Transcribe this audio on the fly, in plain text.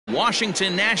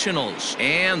Washington Nationals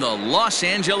and the Los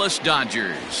Angeles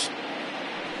Dodgers.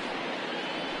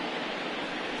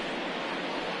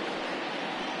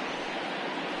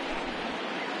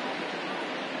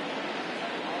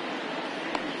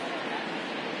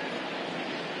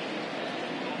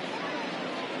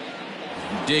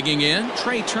 Digging in,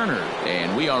 Trey Turner,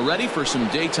 and we are ready for some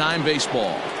daytime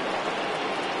baseball.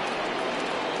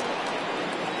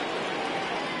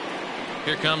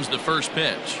 Here comes the first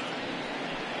pitch.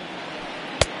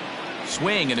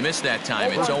 Swing and a miss that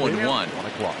time. It's 0-1.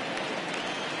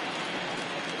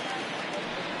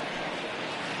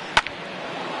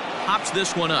 Hops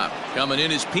this one up. Coming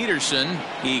in is Peterson.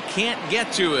 He can't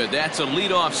get to it. That's a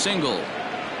leadoff single.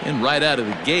 And right out of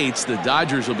the gates, the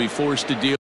Dodgers will be forced to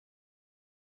deal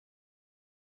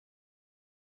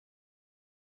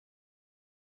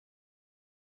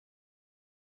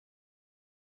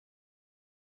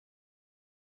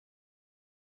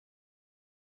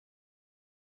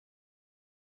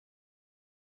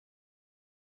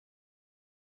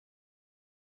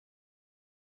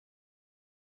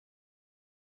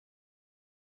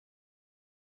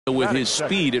with his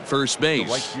speed at first base.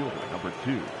 Right fielder, number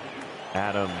 2,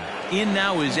 Adam. In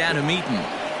now is Adam Eaton,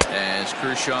 as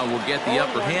Kershaw will get the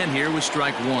upper hand here with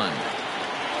strike 1.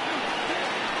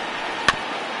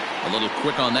 A little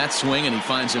quick on that swing, and he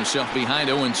finds himself behind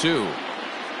 0-2.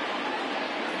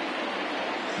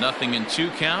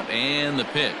 0-2 count, and the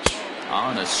pitch.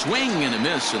 On a swing and a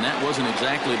miss, and that wasn't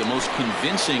exactly the most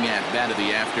convincing at-bat of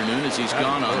the afternoon, as he's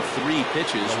gone on 3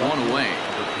 pitches, 1 away.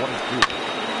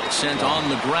 Sent on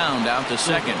the ground out to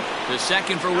second. To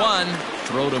second for 1.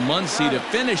 Throw to Muncy to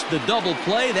finish the double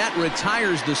play. That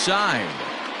retires the side.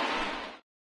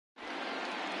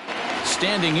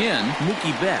 Standing in,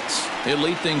 Mookie Betts. He'll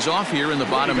lead things off here in the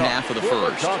bottom half of the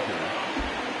first.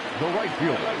 The right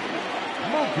fielder,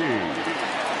 Mookie.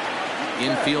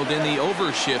 Infield in the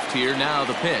overshift here. Now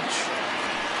the pitch.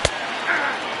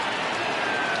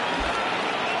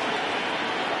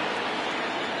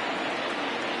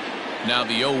 Now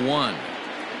the 0-1.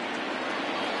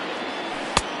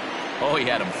 Oh, he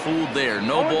had him fooled there.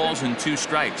 No balls and 2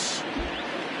 strikes.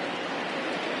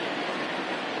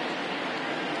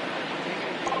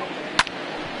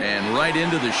 And right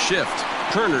into the shift.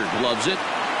 Turner gloves it.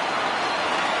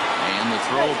 And the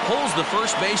throw pulls the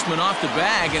first baseman off the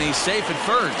bag, and he's safe at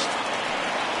first.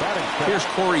 Here's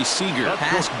Corey Seager.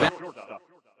 Pass back.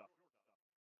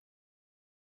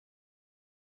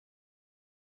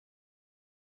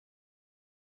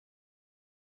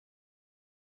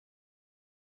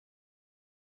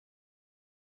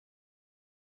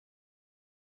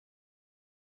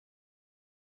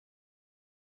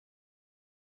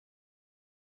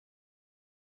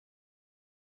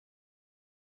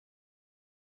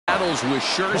 Battles with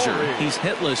Scherzer. He's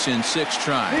hitless in 6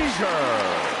 tries.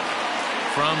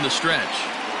 From the stretch.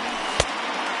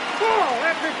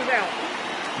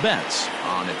 Betts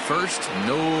on at first.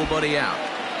 Nobody out.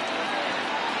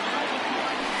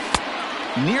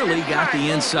 Nearly got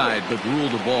the inside, but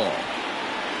ruled the ball.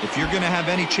 If you're going to have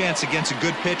any chance against a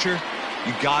good pitcher,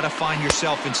 you got to find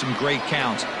yourself in some great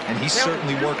counts. And he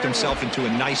certainly worked himself into a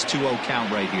nice 2-0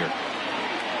 count right here.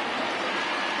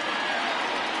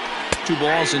 2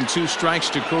 balls and 2 strikes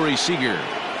to Corey Seager.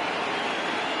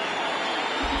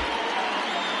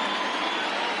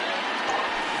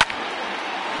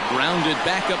 Grounded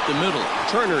back up the middle.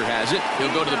 Turner has it.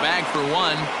 He'll go to the bag for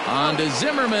 1. On to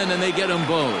Zimmerman, and they get them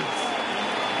both.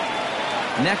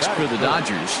 Next for the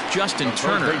Dodgers, Justin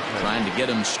Turner, trying to get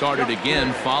him started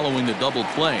again following the double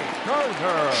play.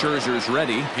 Scherzer's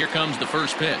ready. Here comes the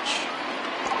first pitch.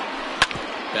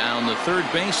 Down the third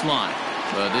baseline.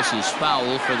 But this is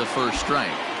foul for the first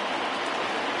strike.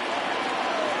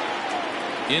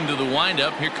 Into the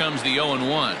windup. Here comes the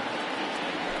 0-1.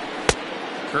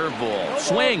 Curveball.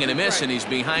 Swing and a miss, and he's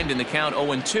behind in the count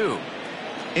 0-2.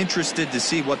 Interested to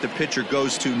see what the pitcher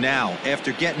goes to now.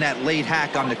 After getting that late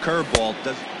hack on the curveball.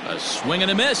 A swing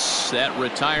and a miss. That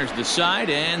retires the side,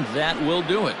 and that will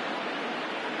do it.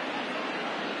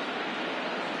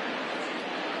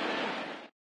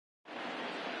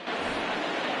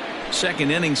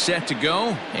 Second inning set to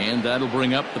go, and that'll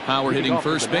bring up the power-hitting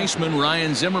first baseman,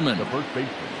 Ryan Zimmerman. The first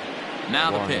baseman.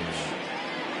 Now the pitch.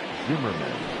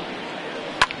 Zimmerman.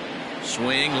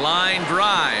 Swing, line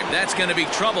drive. That's going to be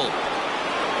trouble.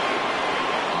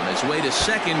 On his way to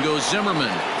second goes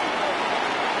Zimmerman.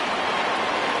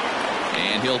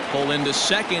 And he'll pull into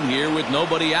second here with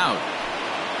nobody out.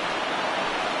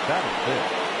 That is it.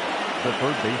 The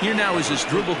third baseman. Here now is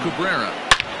Asdrubal Cabrera.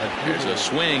 There's a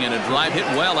swing and a drive hit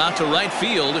well out to right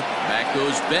field. Back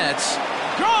goes Betts.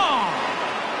 Gone!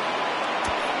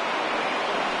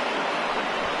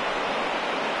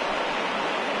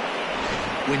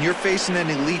 When you're facing an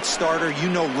elite starter, you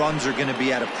know runs are going to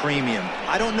be at a premium.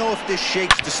 I don't know if this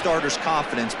shakes the starter's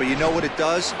confidence, but you know what it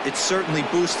does? It certainly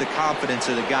boosts the confidence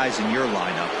of the guys in your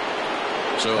lineup.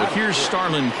 So here's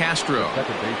Starlin Castro.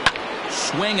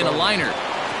 Swing and a liner.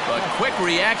 But quick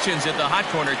reactions at the hot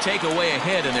corner take away a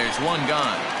hit, and there's one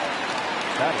gone.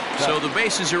 So the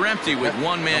bases are empty with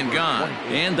one man gone.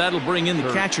 And that'll bring in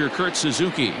the catcher, Kurt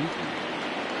Suzuki.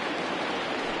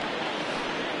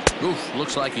 Oof,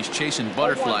 looks like he's chasing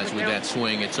butterflies with that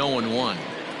swing. It's 0-1.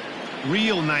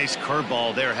 Real nice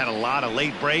curveball there. Had a lot of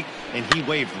late break, and he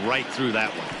waved right through that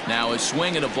one. Now a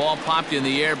swing and a ball popped in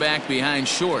the air back behind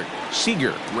short.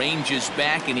 Seager ranges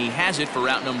back, and he has it for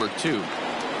out number 2.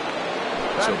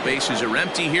 So bases are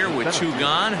empty here with 2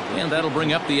 gone, and that'll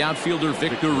bring up the outfielder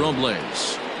Victor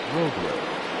Robles.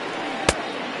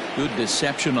 Good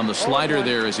deception on the slider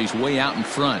there as he's way out in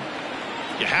front.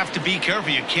 You have to be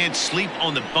careful. You can't sleep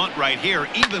on the bunt right here,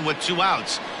 even with 2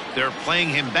 outs. They're playing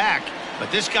him back,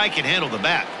 but this guy can handle the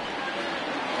bat.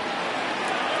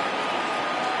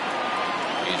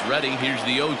 He's ready. Here's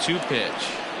the 0-2 pitch.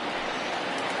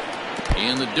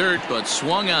 In the dirt, but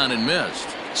swung on and missed.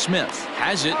 Smith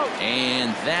has it,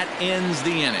 and that ends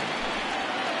the inning.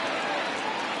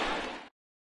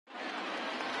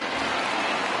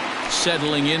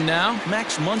 Settling in now,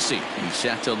 Max Muncy. He's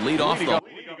set to lead off the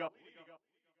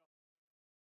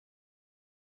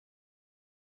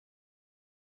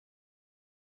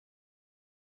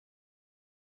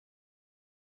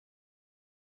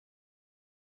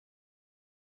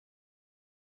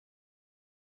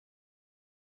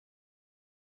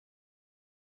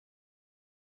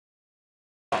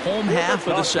home half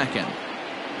of the second.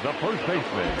 The first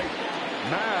baseman,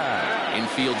 Matt.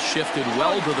 Infield shifted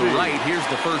well to the right. Here's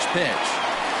the first pitch.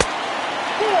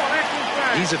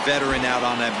 He's a veteran out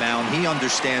on that mound. He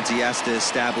understands he has to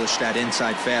establish that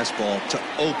inside fastball to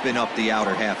open up the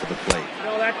outer half of the plate.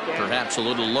 Perhaps a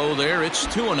little low there. It's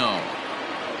 2-0.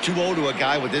 2-0 to a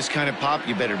guy with this kind of pop,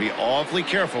 you better be awfully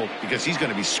careful because he's going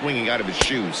to be swinging out of his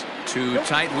shoes. Too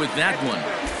tight with that one.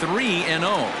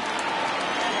 3-0.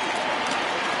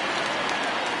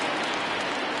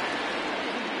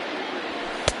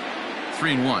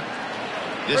 3-1.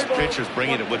 This pitcher's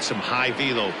bringing it with some high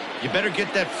velo. You better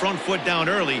get that front foot down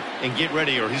early and get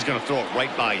ready, or he's going to throw it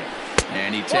right by you.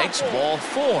 And he takes ball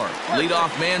 4.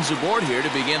 Leadoff man's aboard here to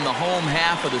begin the home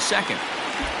half of the second.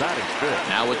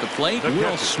 Now at the plate,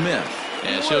 Will Smith,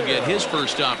 as he'll get his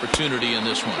first opportunity in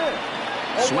this one.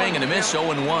 Swing and a miss,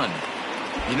 0-1.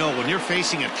 You know, when you're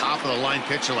facing a top-of-the-line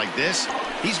pitcher like this,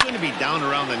 he's going to be down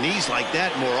around the knees like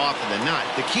that more often than not.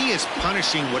 The key is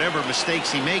punishing whatever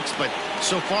mistakes he makes, but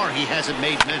so far he hasn't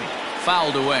made many.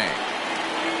 Fouled away.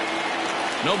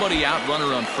 Nobody out,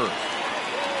 runner on first.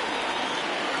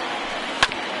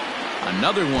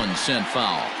 Another one sent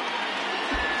foul.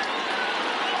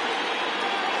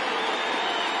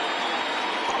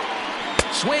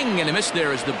 Swing and a miss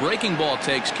there as the breaking ball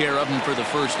takes care of him for the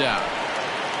first out.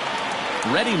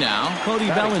 Ready now, Cody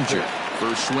Bellinger.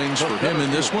 First swings for him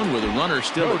in this one with a runner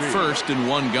still at first and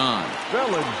 1 gone.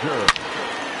 Bellinger.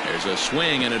 There's a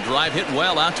swing and a drive hit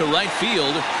well out to right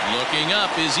field. Looking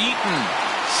up is Eaton.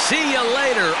 See you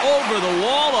later. Over the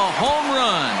wall, a home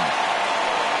run.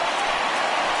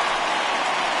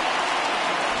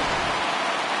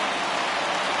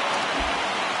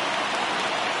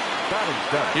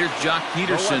 Here's Jock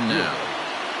Peterson now.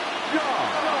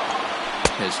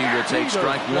 As he will take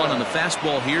strike 1 on the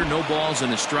fastball here. No balls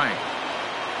and a strike.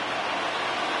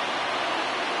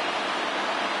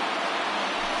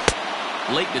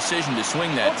 Late decision to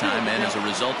swing that time, and as a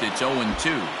result, it's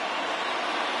 0-2.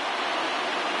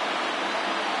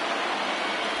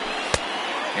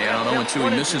 And on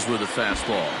 0-2, he misses with a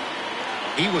fastball.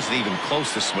 He wasn't even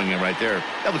close to swinging right there.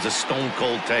 That was a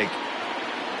stone-cold take.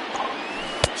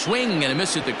 Swing and a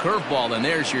miss at the curveball, and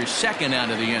there's your second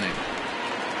out of the inning.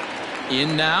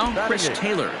 In now, Chris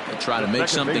Taylor will try to make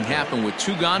something happen with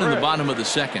 2 gone in the bottom of the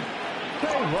second.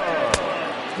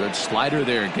 Good slider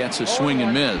there, gets a swing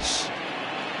and miss.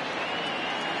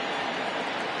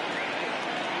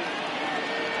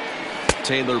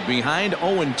 Taylor behind,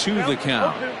 0-2 the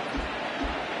count.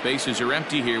 Bases are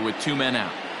empty here with 2 men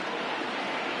out.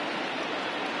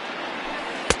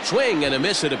 Swing and a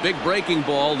miss at a big breaking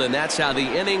ball, and that's how the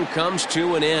inning comes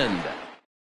to an end.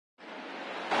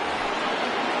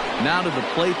 Now to the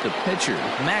plate, the pitcher,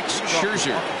 Max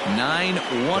Scherzer.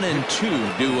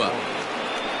 9-1-2 due up.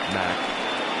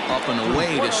 Up and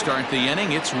away to start the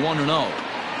inning. It's 1-0.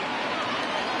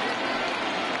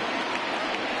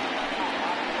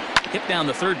 Hit down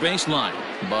the third baseline,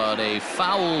 but a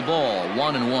foul ball.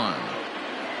 1-1.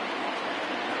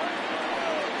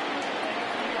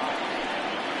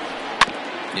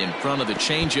 In front of the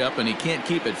changeup, and he can't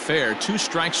keep it fair. 2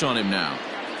 strikes on him now.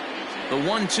 The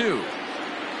 1-2.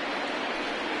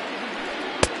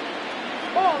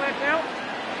 Ball, that's out.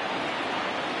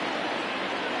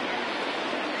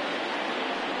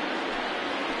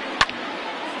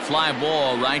 Fly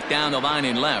ball right down the line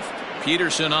in left.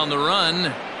 Peterson on the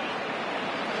run.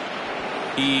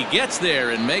 He gets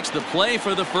there and makes the play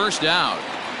for the first out.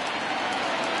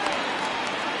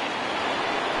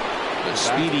 The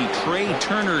speedy Trey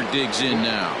Turner digs in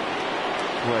now.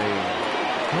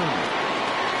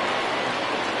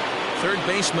 Third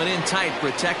baseman in tight,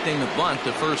 protecting the bunt,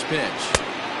 the first pitch.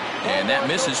 And that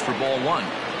misses for ball 1.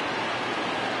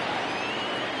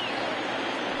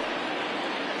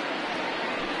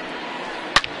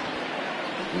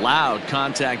 Loud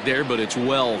contact there, but it's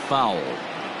well fouled.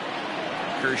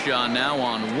 Kershaw now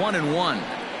on 1-1.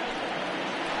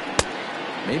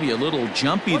 Maybe a little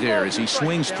jumpy there as he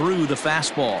swings through the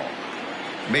fastball.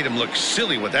 Made him look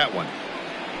silly with that one.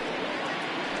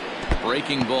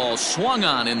 Breaking ball swung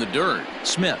on in the dirt.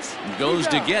 Smith goes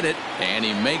to get it, and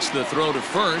he makes the throw to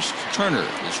first. Turner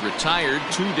is retired.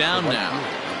 2 down now.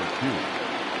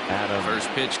 First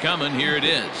pitch coming. Here it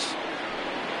is.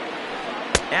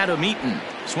 Adam Eaton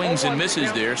swings and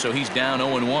misses there, so he's down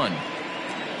 0-1.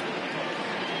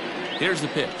 Here's the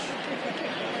pitch.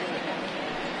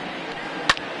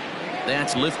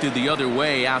 That's lifted the other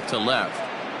way out to left.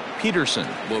 Peterson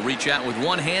will reach out with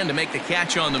one hand to make the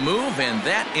catch on the move, and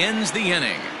that ends the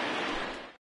inning.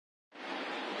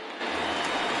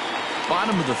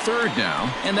 Bottom of the third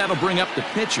now, and that'll bring up the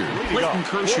pitcher, Clayton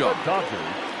Kershaw.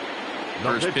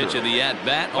 First pitch of the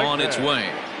at-bat on its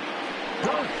way.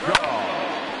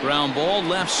 Ground ball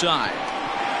left side.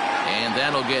 And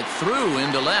that'll get through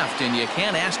into left, and you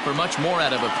can't ask for much more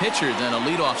out of a pitcher than a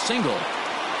leadoff single.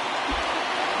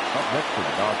 Up next to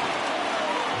the Dodgers,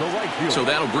 the right fielder. So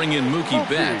that'll bring in Mookie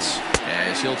Betts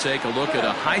as he'll take a look at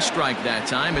a high strike that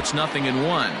time. It's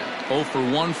 0-1. 0 for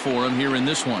 1 for him here in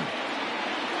this one.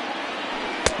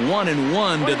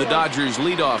 1-1 to the Dodgers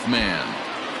leadoff man.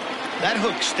 That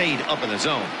hook stayed up in the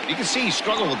zone. You can see he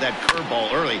struggled with that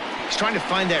curveball early. He's trying to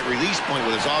find that release point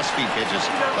with his off-speed pitches.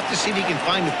 Love to see if he can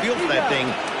find the feel for that thing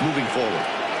moving forward.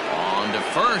 On to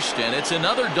first, and it's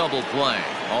another double play.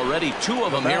 Already 2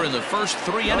 of them here in the first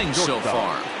 3 innings so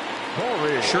far.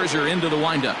 Scherzer into the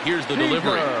windup. Here's the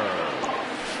delivery.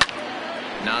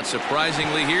 Not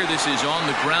surprisingly here, this is on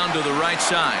the ground to the right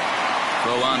side.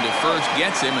 Throw on to first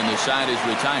gets him, and the side is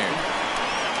retired.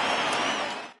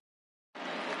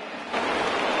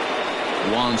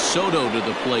 Juan Soto to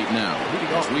the plate now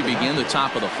as we begin the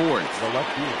top of the 4th. The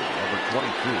left fielder, number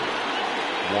 22.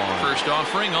 First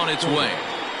offering on its way.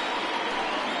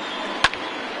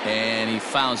 And he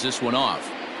fouls this one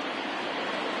off.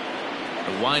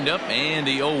 The windup and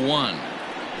the 0-1.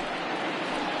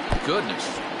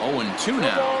 Goodness, 0-2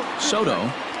 now.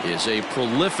 Soto is a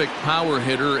prolific power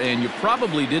hitter, and you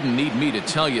probably didn't need me to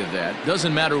tell you that.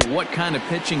 Doesn't matter what kind of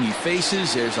pitching he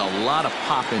faces, there's a lot of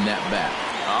pop in that bat.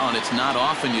 Oh, and it's not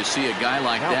often you see a guy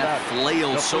like that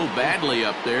flail so badly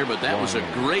up there, but that was a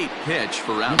great pitch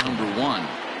for round number 1.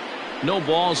 No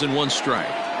balls and 1 strike.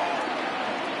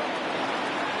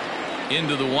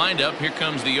 Into the windup, here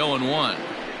comes the 0-1.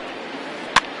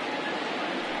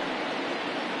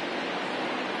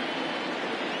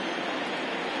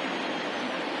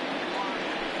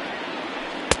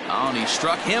 Oh, and he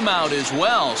struck him out as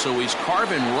well, so he's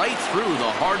carving right through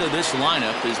the heart of this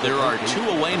lineup as there are 2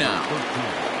 away now.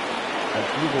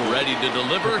 Ready to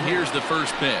deliver. Here's the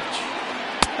first pitch.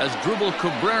 Asdrubal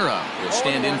Cabrera will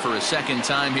stand in for a second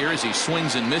time here as he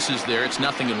swings and misses there. It's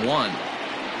 0-1.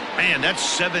 Man, that's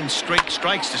 7 straight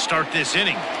strikes to start this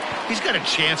inning. He's got a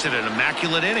chance at an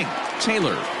immaculate inning.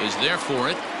 Taylor is there for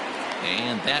it,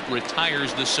 and that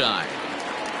retires the side.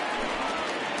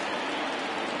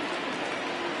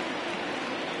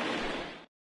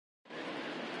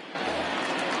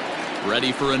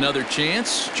 Ready for another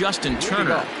chance. Justin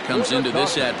Turner comes into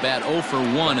this at bat 0 for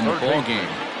 1 in the ball game.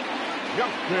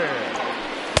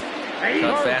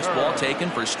 Cut fastball taken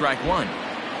for strike 1.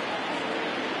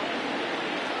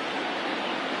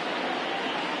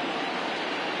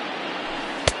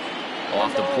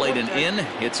 Off the plate and in.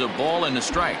 Hits a ball and a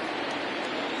strike.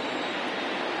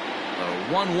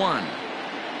 A 1-1.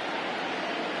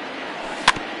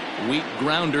 Weak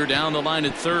grounder down the line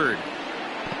at third.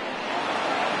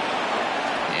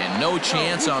 And no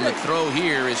chance on the throw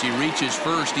here as he reaches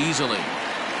first easily.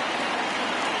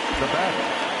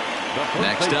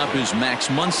 Next up is Max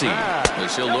Muncy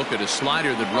as he'll look at a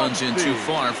slider that runs in too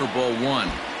far for ball 1.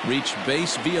 Reached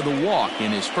base via the walk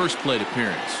in his first plate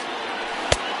appearance.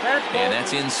 And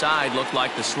that's inside. Looked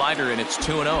like the slider, and it's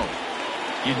 2-0.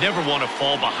 You never want to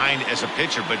fall behind as a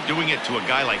pitcher, but doing it to a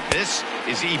guy like this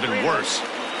is even worse.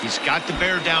 He's got to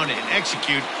bear down and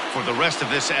execute for the rest of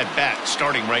this at-bat,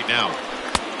 starting right now.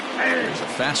 There's a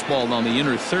fastball on the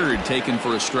inner third taken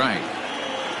for a strike.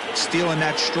 Stealing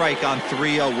that strike on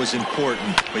 3-0 was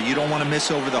important, but you don't want to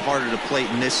miss over the heart of the plate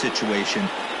in this situation.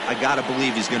 I got to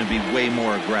believe he's going to be way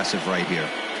more aggressive right here.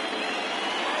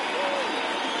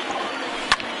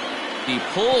 He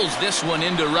pulls this one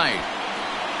into right.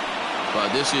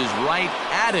 But this is right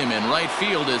at him in right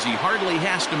field as he hardly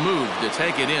has to move to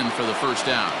take it in for the first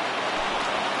out.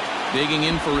 Digging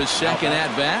in for his second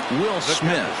at-bat, Will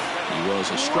Smith. He was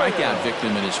a strikeout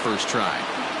victim in his first try.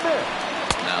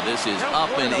 Now this is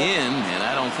up and in, and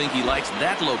I don't think he likes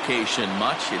that location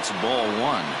much. It's ball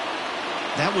one.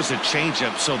 That was a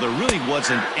changeup, so there really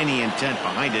wasn't any intent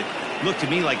behind it. Looked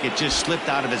to me like it just slipped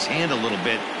out of his hand a little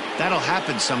bit. That'll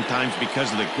happen sometimes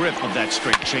because of the grip of that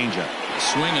straight changeup.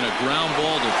 Swinging a ground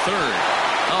ball to third.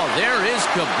 Oh, there is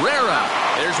Cabrera.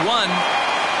 There's one.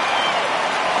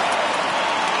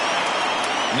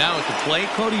 Now at the plate,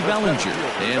 Cody Bellinger.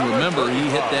 And remember, he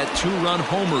hit that two-run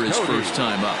homer his first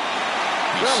time up.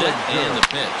 He's set and the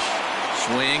pitch.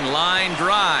 Swing, line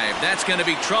drive. That's going to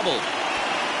be trouble.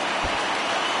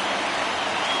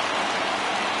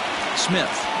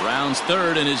 Smith rounds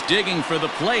third and is digging for the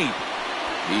plate.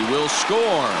 He will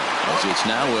score as it's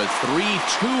now a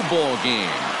 3-2 ball game.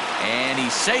 And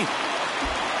he's safe.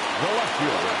 The left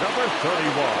fielder, number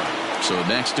 31. So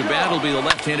next to bat will be the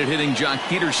left-handed hitting Jock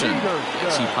Peterson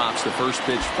as he pops the first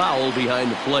pitch foul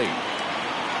behind the plate.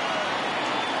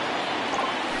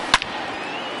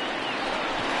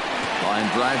 Line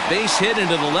drive base hit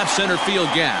into the left center field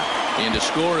gap. And to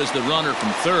score is the runner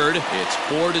from third. It's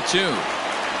 4-2.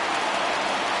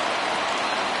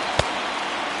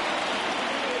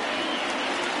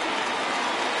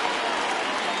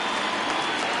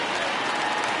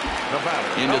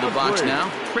 Into the box now,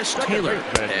 Chris Taylor,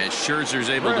 as Scherzer's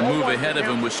able to move ahead of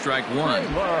him with strike one.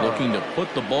 Looking to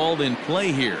put the ball in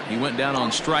play here. He went down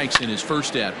on strikes in his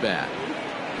first at-bat.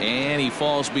 And he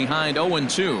falls behind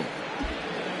 0-2.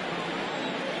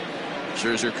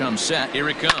 Scherzer comes set. Here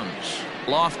it comes.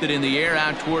 Lofted in the air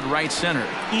out toward right center.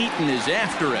 Eaton is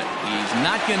after it. He's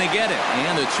not going to get it.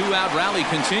 And the two-out rally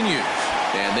continues.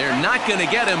 And they're not going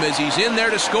to get him as he's in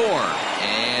there to score.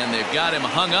 And they've got him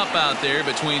hung up out there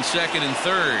between second and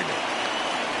third.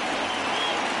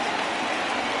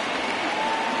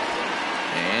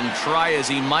 And try as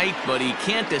he might, but he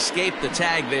can't escape the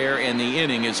tag there, and the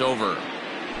inning is over.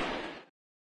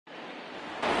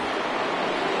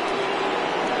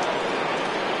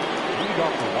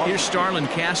 Here's Starlin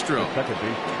Castro.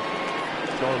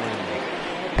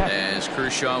 As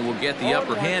Kershaw will get the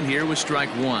upper hand here with strike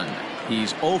one.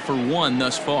 He's 0 for 1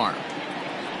 thus far.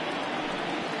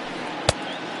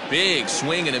 Big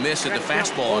swing and a miss at the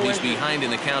fastball, and he's behind in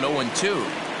the count 0-2.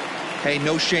 Hey,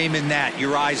 no shame in that.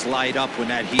 Your eyes light up when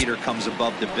that heater comes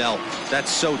above the belt.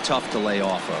 That's so tough to lay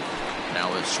off of.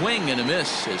 Now a swing and a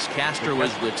miss as Castro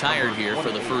is retired here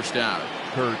for the first out.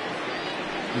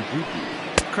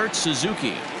 Kurt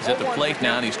Suzuki is at the plate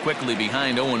now, and he's quickly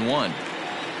behind 0-1.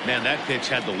 Man, that pitch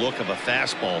had the look of a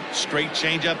fastball. Straight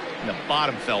changeup, and the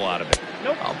bottom fell out of it.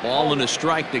 A ball and a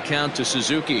strike to count to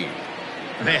Suzuki.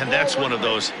 Man, that's one of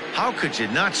those. How could you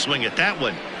not swing at that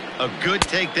one? A good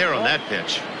take there on that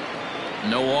pitch.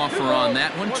 No offer on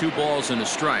that one. 2 balls and a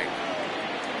strike.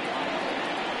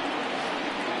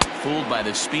 Fooled by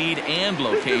the speed and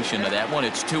location of that one.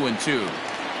 It's 2-2.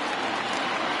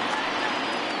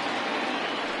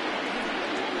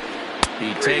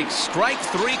 He takes strike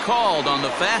 3 called on the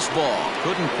fastball.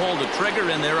 Couldn't pull the trigger,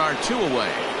 and there are 2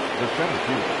 away.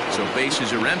 So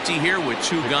bases are empty here with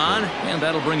 2 gone, and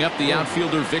that'll bring up the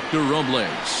outfielder Victor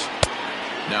Robles.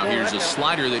 Now here's a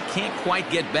slider that can't quite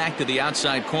get back to the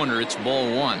outside corner. It's ball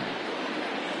 1.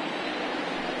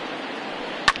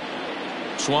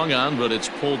 Swung on, but it's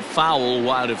pulled foul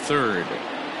wide of third.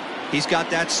 He's got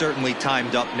that certainly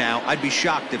timed up now. I'd be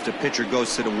shocked if the pitcher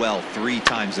goes to the well 3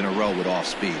 times in a row with off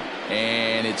speed.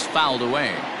 And it's fouled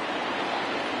away.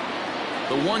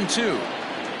 The 1-2.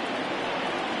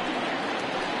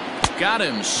 Got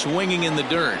him swinging in the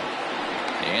dirt.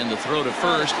 And the throw to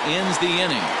first ends the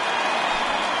inning.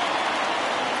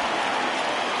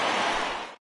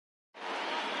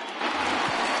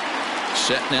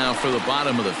 Set now for the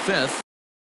bottom of the 5th.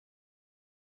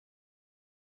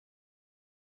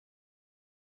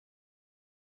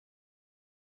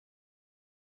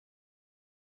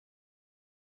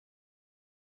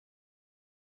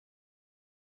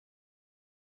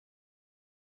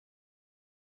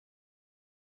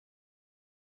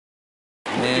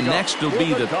 And next will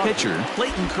be the pitcher,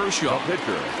 Clayton Kershaw.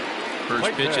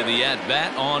 First pitch of the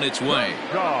at-bat on its way.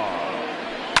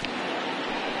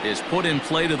 Is put in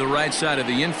play to the right side of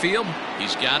the infield.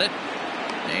 He's got it.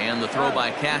 And the throw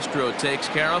by Castro takes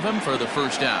care of him for the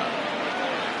first out.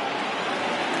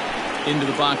 Into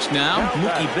the box now,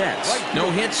 Mookie Betts. No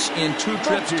hits in 2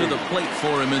 trips to the plate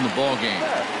for him in the ballgame.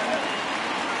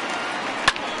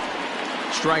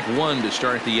 Strike 1 to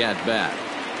start the at-bat.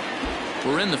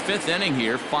 We're in the 5th inning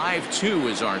here. 5-2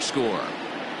 is our score.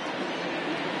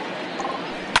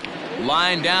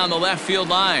 Line down the left field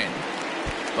line.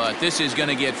 But this is going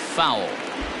to get foul.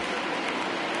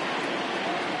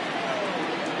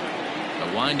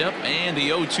 The windup and the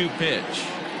 0-2 pitch.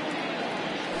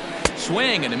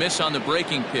 Swing and a miss on the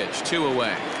breaking pitch. 2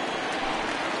 away.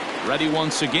 Ready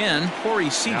once again, Corey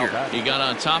Seager. He got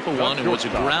on top of one and was a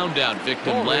ground out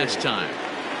victim last time.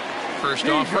 First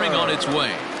offering on its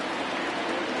way.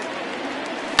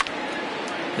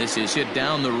 This is hit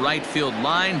down the right field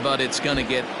line, but it's going to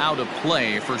get out of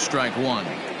play for strike 1.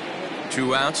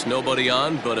 2 outs, nobody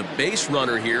on, but a base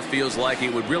runner here feels like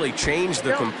it would really change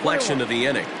the complexion of the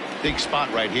inning. Big spot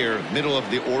right here. Middle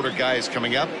of the order guy is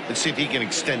coming up. Let's see if he can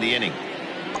extend the inning.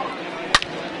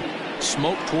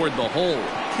 Smoke toward the hole.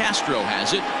 Castro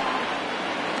has it.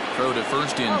 Throw to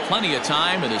first in plenty of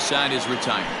time, and the side is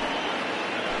retired.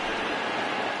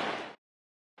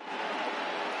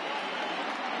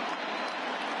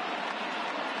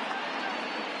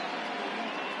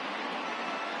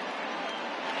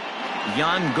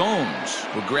 Yan Gomes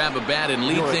will grab a bat and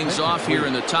lead things off here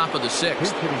in the top of the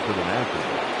 6th.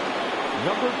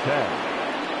 Number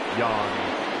 10, Yan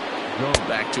Gomes.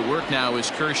 Back to work now is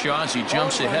Kershaw as he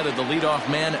jumps ahead of the leadoff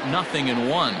man.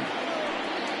 0-1.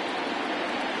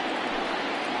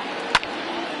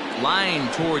 Line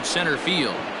towards center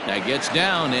field. That gets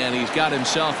down, and he's got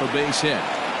himself a base hit.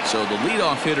 So the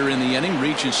leadoff hitter in the inning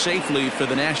reaches safely for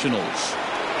the Nationals.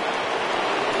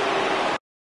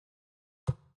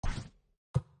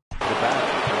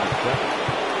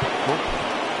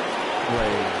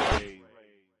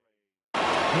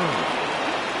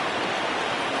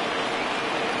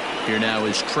 Here now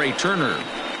is Trey Turner,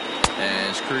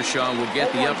 as Kershaw will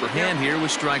get the upper hand here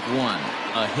with strike 1.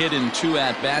 A hit in 2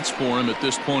 at-bats for him at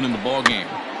this point in the ballgame.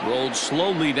 Rolled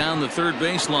slowly down the third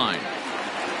baseline.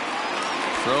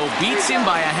 Throw beats him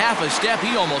by a half a step.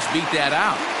 He almost beat that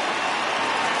out.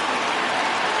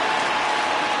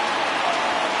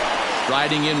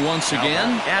 Riding in once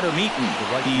again, Adam Eaton.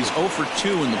 He's 0 for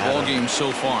 2 in the ballgame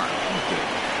so far.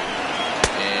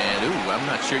 I'm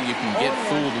not sure you can get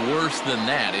fooled worse than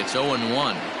that. It's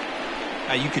 0-1.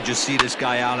 You could just see this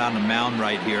guy out on the mound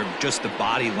right here. Just the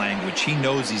body language. He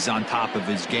knows he's on top of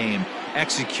his game.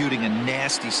 Executing a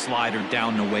nasty slider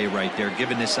down the way right there,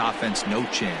 giving this offense no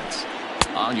chance.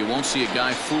 You won't see a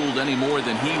guy fooled any more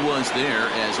than he was there,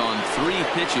 as on 3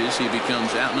 pitches he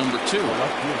becomes out number 2.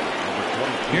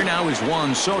 Here now is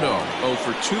Juan Soto. 0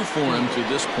 for 2 for him to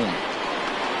this point.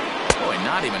 Boy,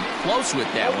 not even close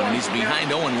with that one, and he's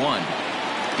behind 0-1.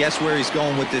 Guess where he's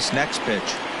going with this next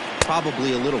pitch?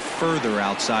 Probably a little further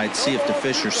outside. See if the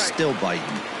fish are still biting.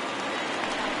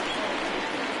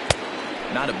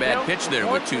 Not a bad pitch there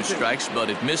with 2 strikes, but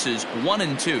it misses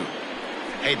 1-2.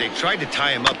 Hey, they tried to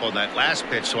tie him up on that last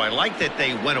pitch, so I like that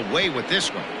they went away with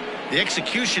this one. The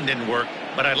execution didn't work,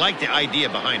 but I like the idea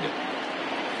behind it.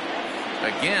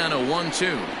 Again, a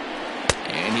 1-2.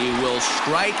 And he will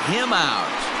strike him out.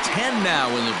 10 now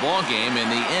in the ballgame,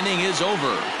 and the inning is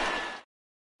over.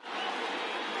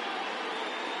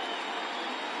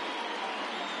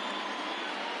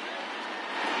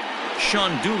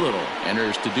 Sean Doolittle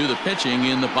enters to do the pitching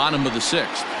in the bottom of the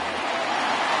 6th.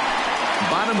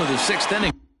 Bottom of the 6th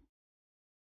inning.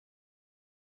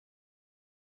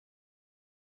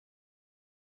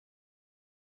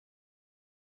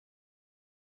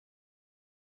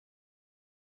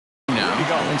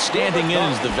 And standing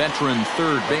in is the veteran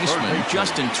third baseman,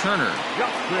 Justin Turner.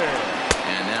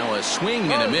 And now a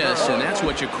swing and a miss, and that's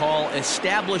what you call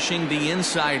establishing the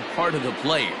inside part of the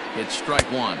plate. It's strike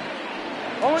 1.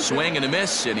 Swing and a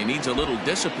miss, and he needs a little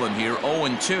discipline here.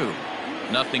 0-2.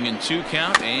 0-2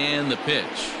 count, and the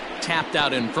pitch. Tapped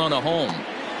out in front of home.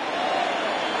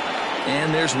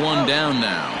 And there's one down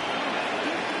now.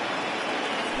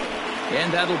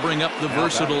 And that'll bring up the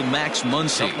versatile Max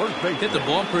Muncy. Hit the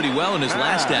ball pretty well in his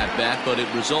last at-bat, but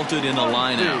it resulted in a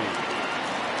line-out.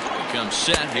 He comes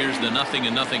set. Here's the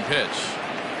 0-0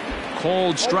 pitch.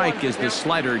 Cold strike as the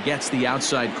slider gets the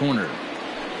outside corner.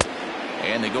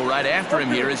 And they go right after him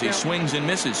here as he swings and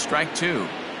misses. Strike 2.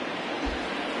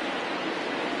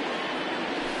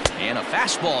 And a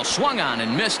fastball swung on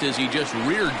and missed as he just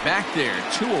reared back there.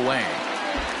 2 away.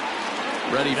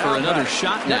 Ready for another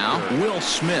shot now. Will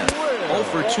Smith. 0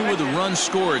 for 2 with the runs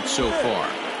scored so far.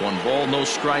 1 ball, no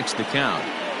strikes to count.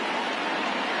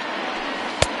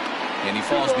 And he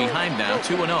falls behind now,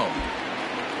 2-0.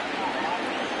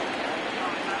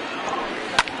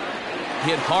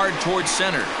 Hit hard towards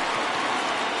center.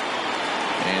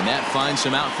 And that finds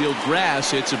some outfield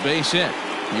grass. It's a base hit.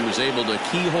 He was able to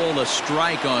keyhole a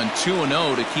strike on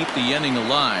 2-0 to keep the inning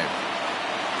alive.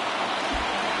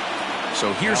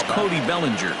 So here's Cody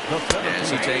Bellinger as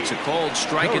he takes a called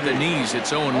strike at the knees.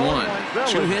 It's 0-1.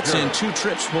 2 hits and 2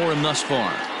 trips for him thus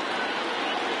far.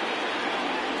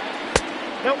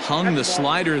 Hung the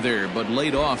slider there, but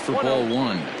laid off for ball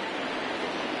 1.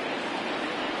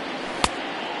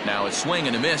 Now a swing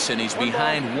and a miss, and he's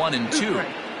behind 1-2.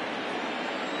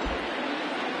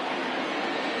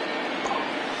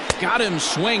 Got him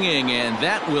swinging, and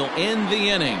that will end the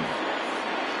inning.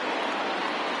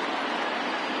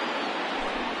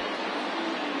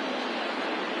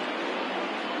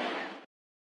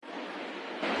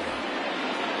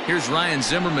 Here's Ryan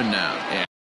Zimmerman now.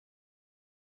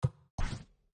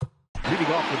 Leading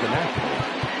off with the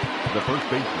Nationals, the first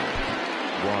baseman,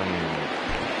 Ryan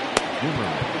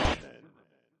Zimmerman.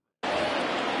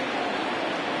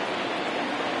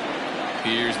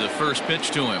 Here's the first pitch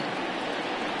to him.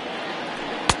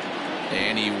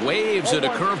 And he waves at a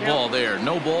curveball there.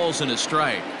 No balls and a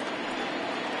strike.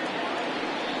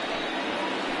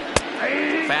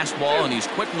 Fastball, and he's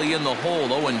quickly in the hole,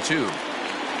 0-2.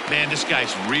 Man, this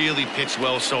guy's really pitched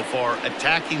well so far,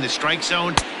 attacking the strike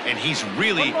zone, and he's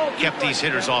really kept these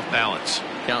hitters off balance.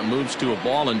 Count moves to a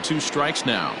ball and 2 strikes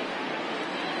now.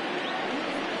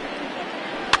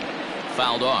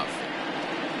 Fouled off.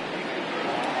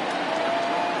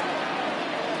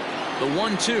 The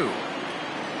 1-2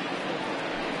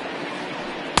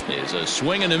 is a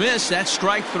swing and a miss. That's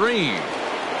strike 3.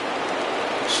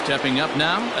 Stepping up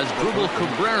now as Google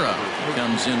Cabrera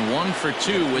comes in 1 for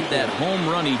 2 with that home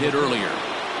run he hit earlier.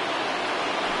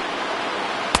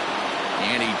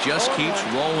 And he just keeps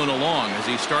rolling along as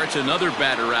he starts another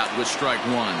batter out with strike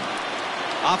 1.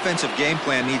 Offensive game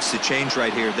plan needs to change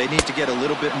right here. They need to get a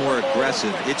little bit more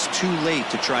aggressive. It's too late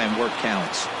to try and work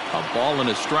counts. A ball and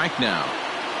a strike now.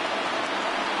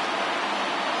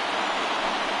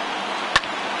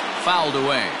 Fouled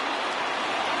away.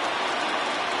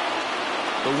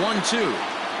 The 1-2. 2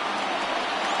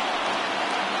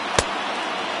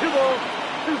 balls,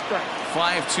 2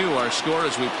 strikes. 5-2 our score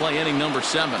as we play inning number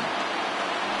 7.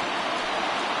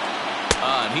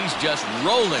 And he's just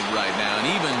rolling right now, and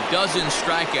even dozen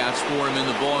strikeouts for him in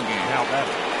the ballgame. Now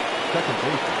batter, second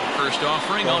baseman. First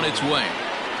offering on its way.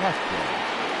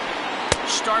 Castro.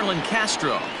 Starlin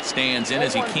Castro stands in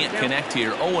as he can't connect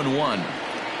here. 0-1.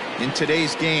 In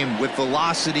today's game, with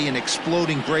velocity and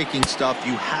exploding breaking stuff,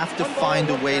 you have to find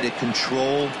a way to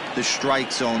control the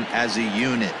strike zone as a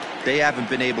unit. They haven't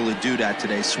been able to do that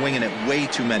today, swinging at way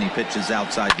too many pitches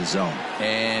outside the zone.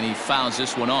 And he fouls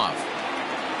this one off.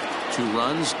 2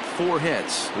 runs, 4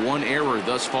 hits, 1 error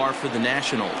thus far for the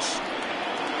Nationals.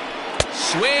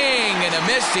 Swing and a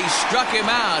miss. He struck him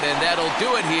out, and that'll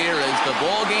do it here as the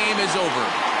ball game is over.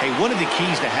 Hey, one of the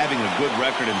keys to having a good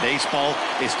record in baseball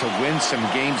is to win some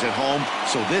games at home.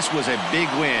 So this was a big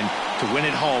win to win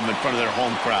at home in front of their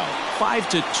home crowd.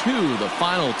 5-2 the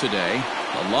final today.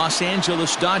 The Los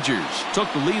Angeles Dodgers took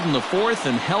the lead in the 4th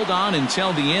and held on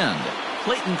until the end.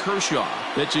 Clayton Kershaw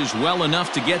pitches well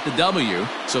enough to get the W.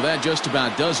 So that just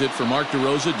about does it for Mark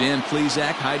DeRosa, Dan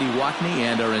Plesac, Heidi Watney,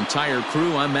 and our entire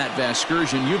crew. I'm Matt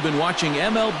Vasgersian. You've been watching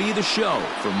MLB The Show.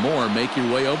 For more, make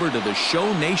your way over to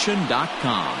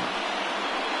theshownation.com.